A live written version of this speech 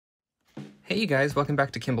Hey you guys, welcome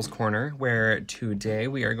back to Kimball's Corner, where today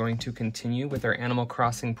we are going to continue with our Animal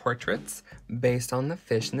Crossing portraits based on the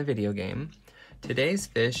fish in the video game. Today's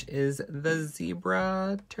fish is the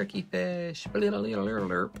Zebra Turkeyfish.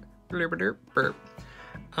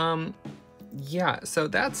 Yeah, so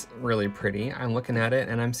that's really pretty. I'm looking at it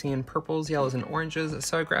and I'm seeing purples, yellows, and oranges,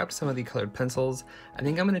 so I grabbed some of the colored pencils. I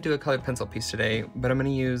think I'm going to do a colored pencil piece today, but I'm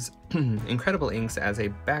going to use INKredible inks as a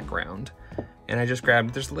background. And I just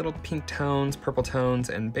grabbed, there's little pink tones, purple tones,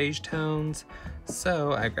 and beige tones.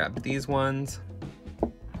 So I grabbed these ones.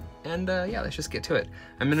 And yeah, let's just get to it.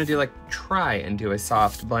 I'm gonna try and do a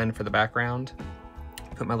soft blend for the background.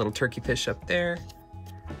 Put my little turkey fish up there.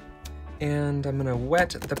 And I'm gonna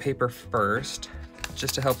wet the paper first,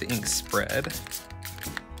 just to help the ink spread.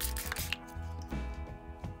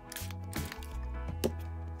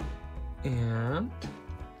 And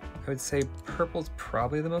I would say purple's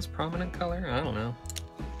probably the most prominent color, I don't know.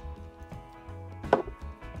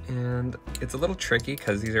 And it's a little tricky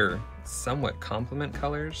because these are somewhat complement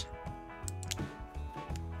colors.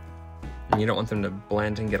 And you don't want them to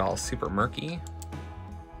blend and get all super murky,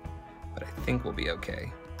 but I think we'll be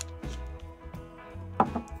okay.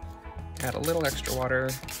 Add a little extra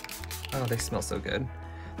water. Oh, they smell so good.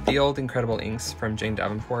 The old INKredible inks from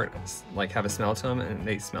Davenport have a smell to them, and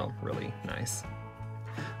they smell really nice.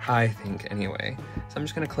 I think, anyway. So I'm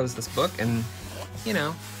just gonna close this book and, you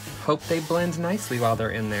know, hope they blend nicely while they're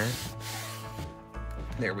in there.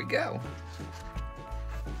 There we go.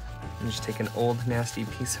 And just take an old nasty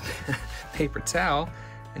piece of paper towel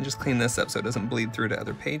and just clean this up so it doesn't bleed through to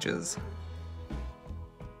other pages.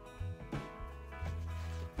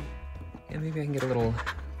 And maybe I can get a little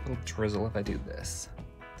drizzle if I do this.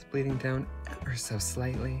 It's bleeding down ever so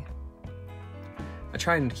slightly. I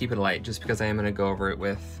tried to keep it light just because I am going to go over it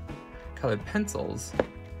with colored pencils,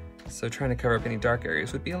 so trying to cover up any dark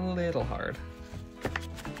areas would be a little hard.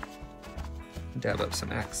 Dab up some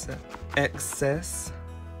excess,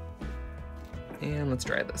 and let's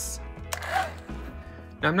dry this.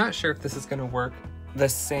 Now I'm not sure if this is going to work the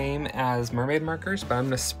same as mermaid markers, but I'm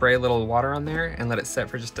going to spray a little water on there and let it set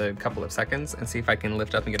for just a couple of seconds and see if I can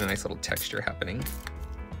lift up and get a nice little texture happening.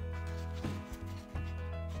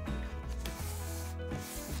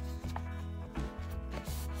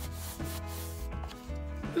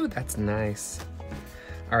 Ooh, that's nice.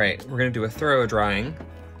 All right, we're gonna do a thorough drying.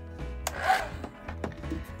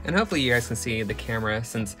 And hopefully you guys can see the camera,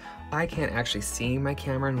 since I can't actually see my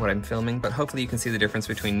camera and what I'm filming, but hopefully you can see the difference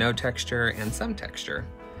between no texture and some texture.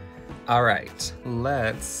 All right,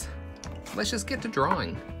 let's just get to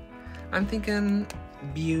drawing. I'm thinking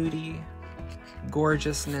beauty,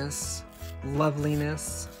 gorgeousness,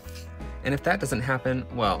 loveliness. And if that doesn't happen,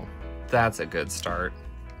 well, that's a good start.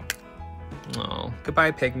 Oh,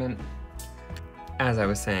 goodbye pigment. As I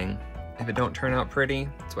was saying, if it don't turn out pretty,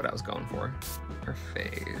 that's what I was going for. Her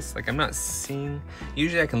face, I'm not seeing,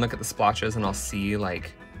 usually I can look at the splotches and I'll see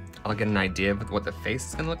I'll get an idea of what the face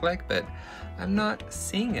is gonna look like, but I'm not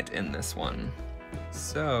seeing it in this one.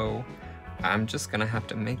 So I'm just gonna have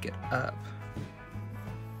to make it up.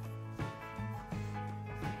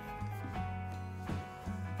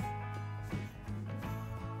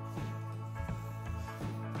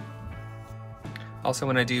 Also,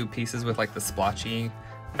 when I do pieces with the splotchy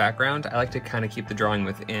background, I like to kind of keep the drawing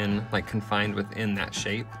within, confined within that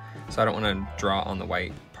shape. So I don't want to draw on the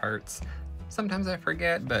white parts. Sometimes I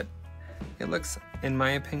forget, but it looks, in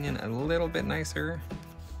my opinion, a little bit nicer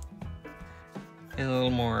and a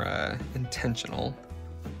little more intentional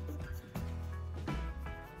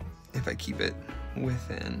if I keep it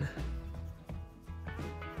within.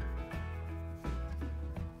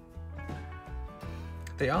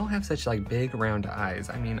 They all have such big round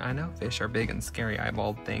eyes. I mean, I know fish are big and scary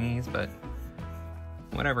eyeballed thingies, but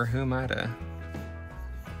whatever, who am I to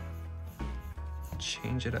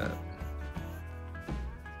change it up?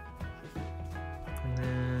 And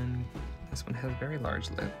then this one has very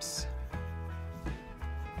large lips.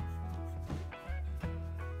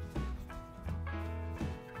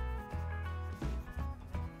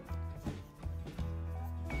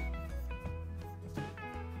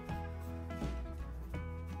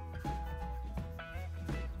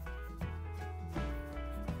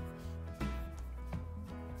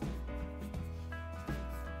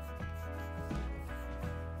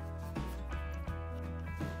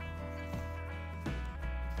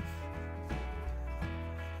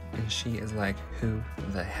 And she is like, who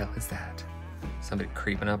the hell is that? Somebody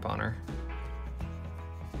creeping up on her.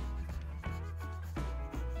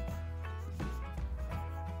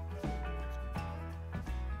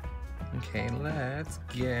 Okay, let's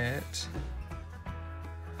get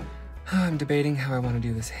I'm debating how I want to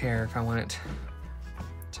do this hair, if I want it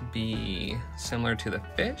to be similar to the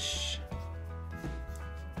fish.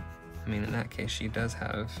 I mean, in that case, she would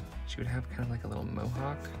have kind of like a little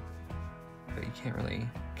mohawk, but you can't really,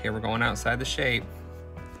 okay, we're going outside the shape.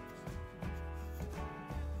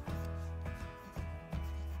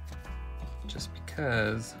 Just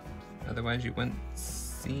because, otherwise you wouldn't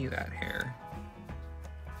see that hair.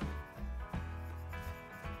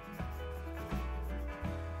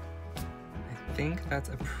 I think that's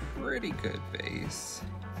a pretty good base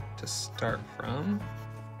to start from.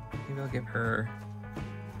 Maybe I'll give her,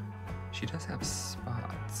 she does have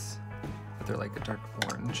spots, but they're like a dark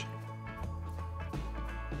orange.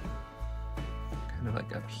 Kind of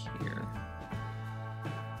like up here.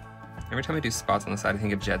 Every time I do spots on the side, I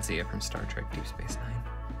think of Jadzia from Star Trek Deep Space Nine.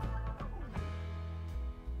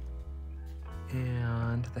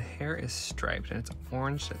 And the hair is striped and it's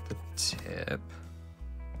orange at the tip.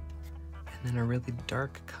 And then a really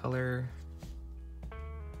dark color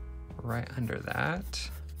right under that.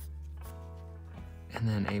 And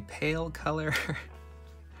then a pale color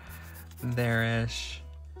there-ish.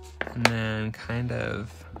 And then kind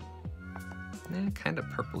of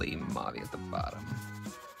purpley mauvey at the bottom.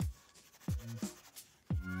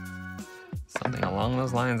 Something along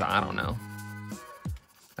those lines, I don't know.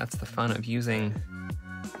 That's the fun of using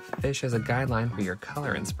fish as a guideline for your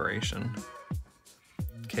color inspiration.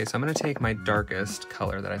 Okay, so I'm gonna take my darkest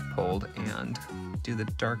color that I've pulled and do the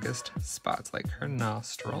darkest spots, like her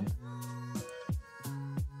nostril.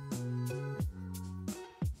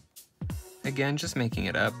 Again, just making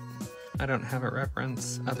it up. I don't have a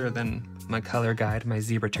reference other than my color guide, my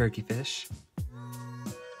Zebra Turkeyfish.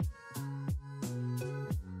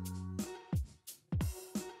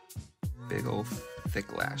 Big old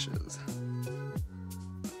thick lashes.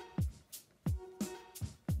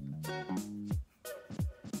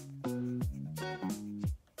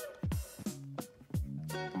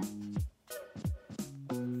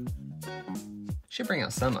 Should bring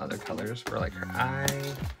out some other colors for like her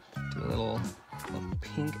eye. Do a little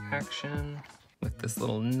pink action with this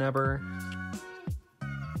little nubber.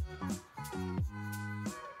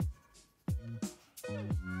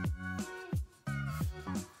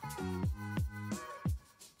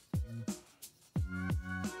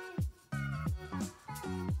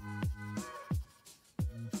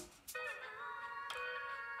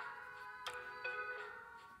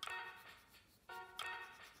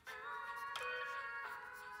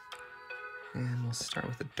 And we'll start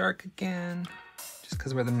with the dark again, just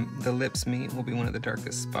because where the lips meet will be one of the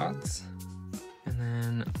darkest spots. And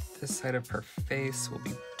then this side of her face will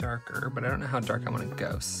be darker, but I don't know how dark I want to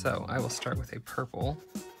go, so I will start with a purple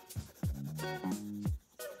and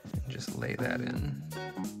just lay that in.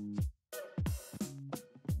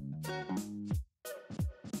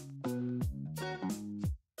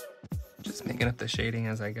 Just making up the shading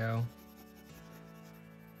as I go.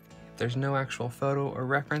 There's no actual photo or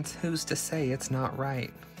reference, who's to say it's not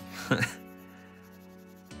right?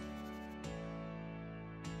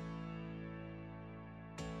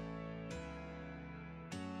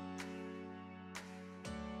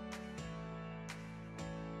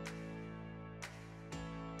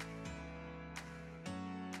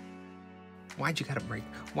 Why'd you gotta break?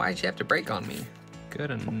 Why'd you have to break on me? Good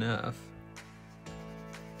enough.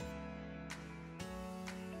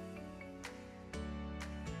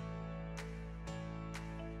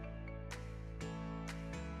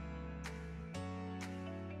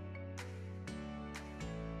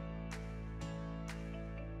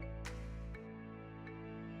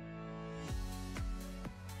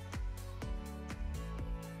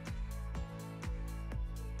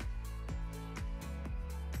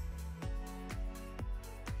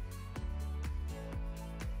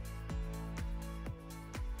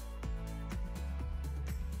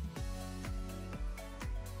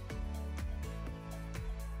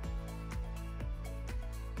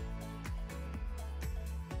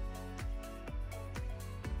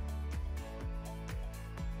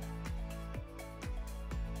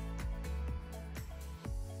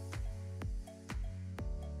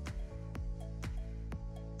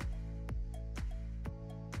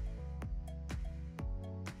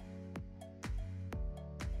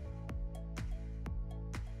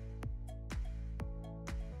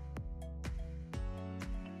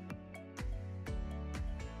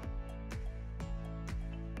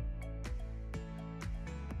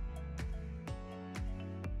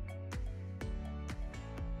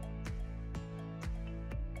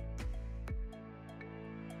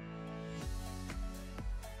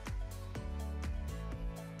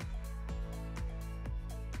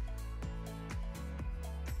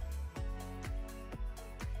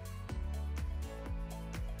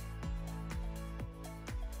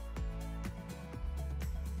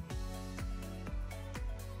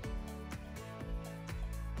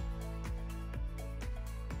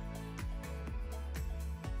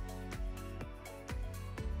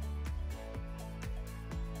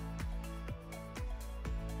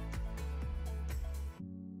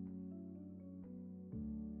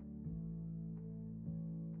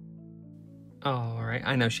 All right,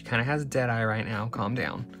 I know she kind of has dead eye right now. Calm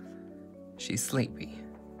down. She's sleepy.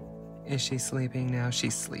 Is she sleeping now?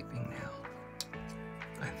 She's sleeping now.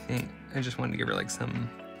 I think I just wanted to give her like some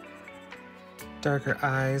darker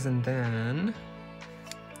eyes, and then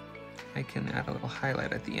I can add a little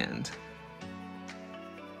highlight at the end.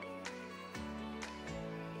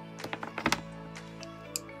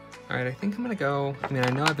 All right, I think I'm gonna go, I mean,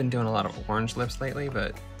 I know I've been doing a lot of orange lips lately,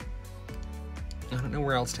 but I don't know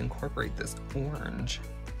where else to incorporate this orange.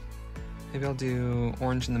 Maybe I'll do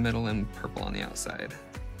orange in the middle and purple on the outside.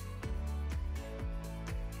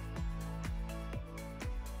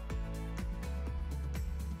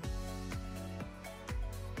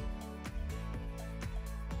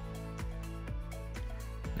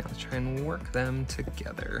 Now let's try and work them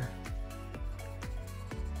together.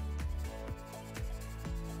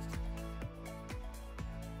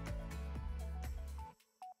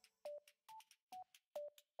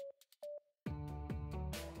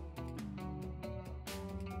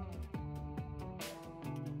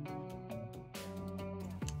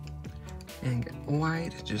 And get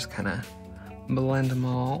white, just kind of blend them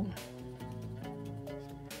all.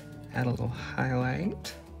 Add a little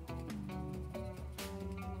highlight.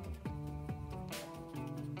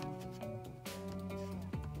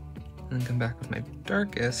 And then come back with my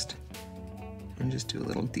darkest and just do a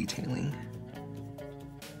little detailing.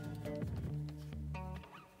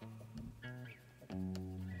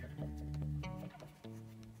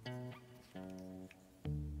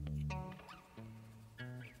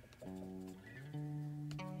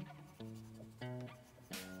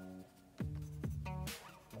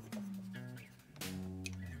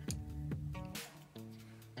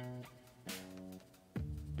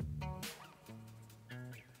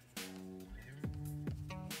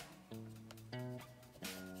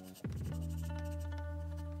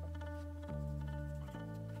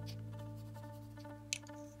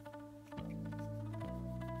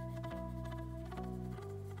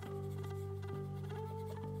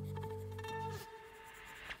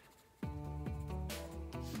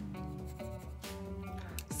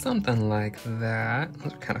 Something like that.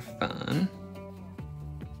 Those are kind of fun.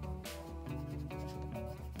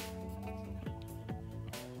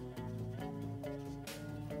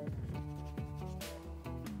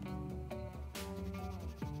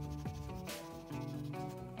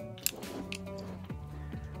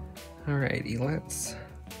 Alrighty, let's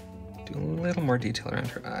do a little more detail around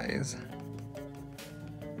her eyes.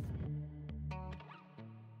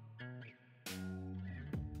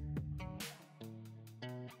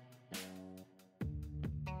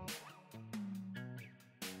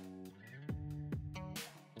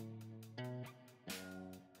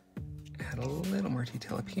 Add a little more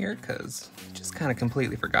detail up here because just kind of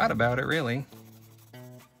completely forgot about it, really.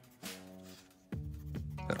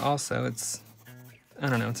 But also it's, I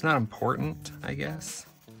don't know, it's not important, I guess.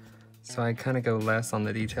 So I kind of go less on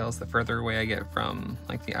the details the further away I get from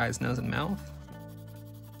like the eyes, nose, and mouth.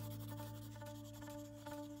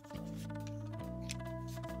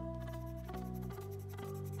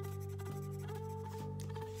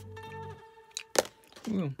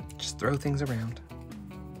 Ooh, just throw things around.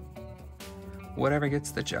 Whatever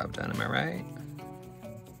gets the job done, am I right?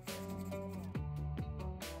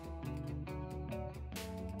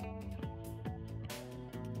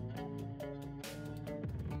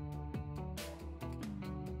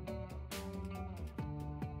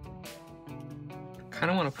 Kind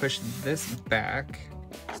of want to push this back.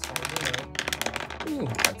 Ooh,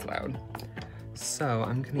 that's loud. So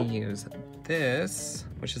I'm going to use this,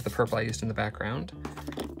 which is the purple I used in the background,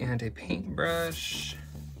 and a paintbrush.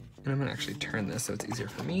 And I'm gonna actually turn this so it's easier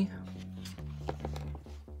for me.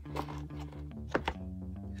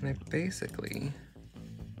 And I basically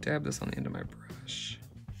dab this on the end of my brush.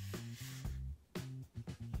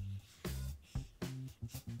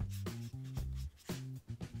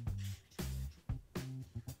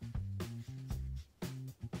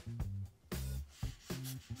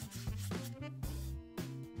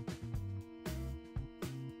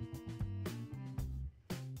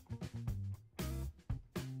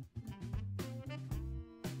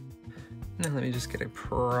 Now let me just get a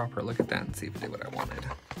proper look at that and see if it did what I wanted.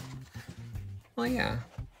 Well, yeah.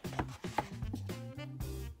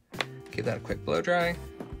 Give that a quick blow dry.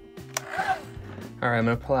 All right, I'm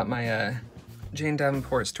gonna pull out my Jane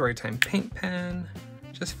Davenport Storytime paint pen,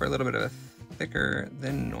 just for a little bit of a thicker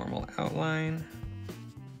than normal outline.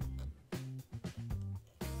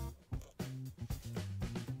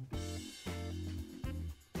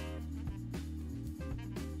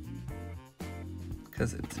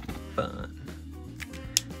 Because it's fun.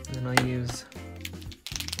 And then I'll use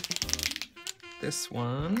this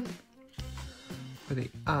one for the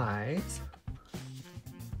eyes.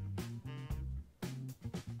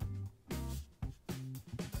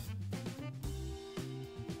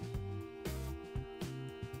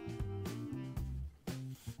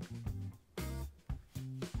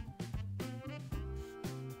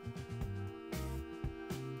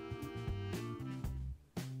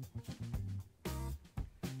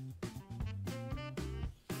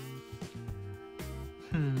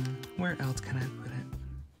 Where else can I put it?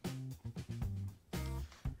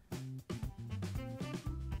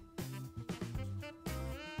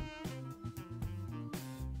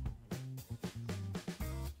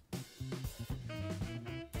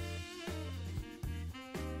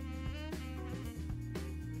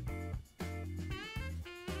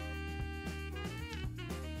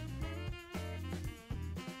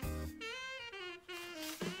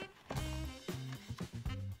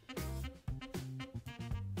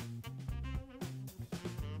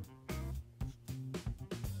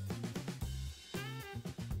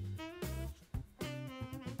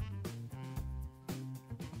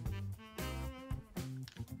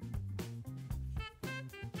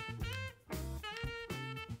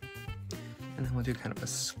 And then we'll do kind of a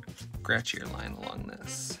scratchier line along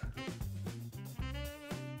this.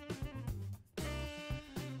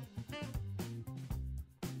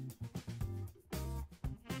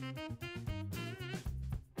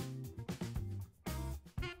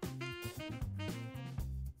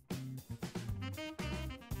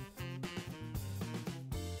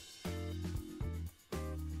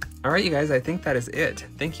 All right, you guys, I think that is it.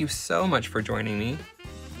 Thank you so much for joining me.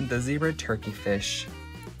 The Zebra Turkeyfish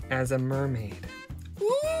as a mermaid.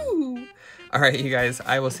 Woo! All right, you guys,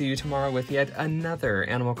 I will see you tomorrow with yet another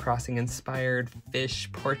Animal Crossing inspired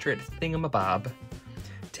fish portrait thingamabob.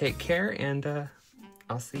 Take care, and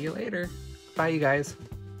I'll see you later. Bye, you guys.